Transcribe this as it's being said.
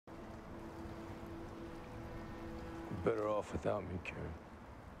better off without me, Karen.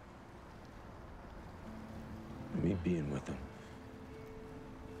 Me being with them.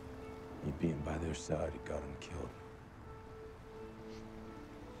 Me being by their side, it got them killed.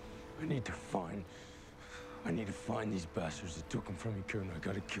 I need to find these bastards that took them from me, Karen. I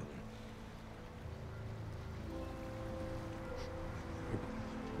gotta kill them.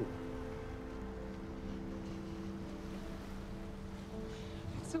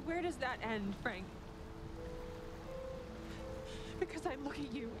 So where does that end, Frank? Because I look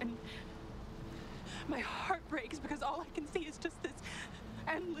at you and my heart breaks because all I can see is just this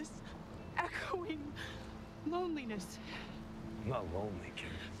endless, echoing loneliness. I'm not lonely,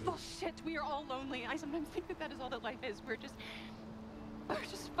 Karen. Bullshit, we are all lonely. I sometimes think that that is all that life is. We're just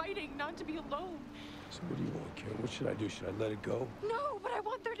fighting not to be alone. So what do you want, Karen? What should I do? Should I let it go? No, but I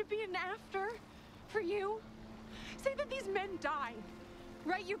want there to be an after for you. Say that these men die,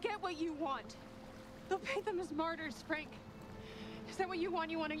 right? You get what you want. They'll paint them as martyrs, Frank. Is that what you want?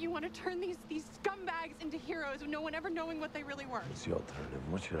 You want to turn these scumbags into heroes with no one ever knowing what they really were. What's the alternative?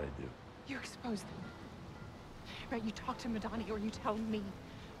 What should I do? You expose them. Right, you talk to Madani or you tell me,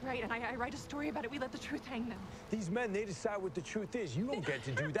 right? And I write a story about it. We let the truth hang them. These men, they decide what the truth is. You don't get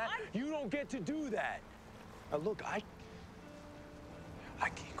to do that. You don't get to do that. Now, look, I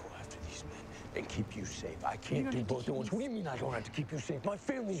can't go after these men and keep you safe. I can't do both at once. What do you mean I don't have to keep you safe? My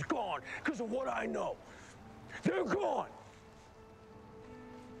family's gone because of what I know. They're gone.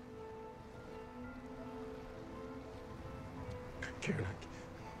 Karen,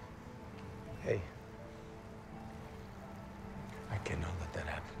 hey. I cannot let that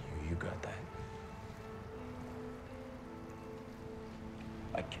happen to you. You got that?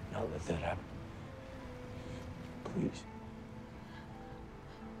 I cannot let that happen. Please.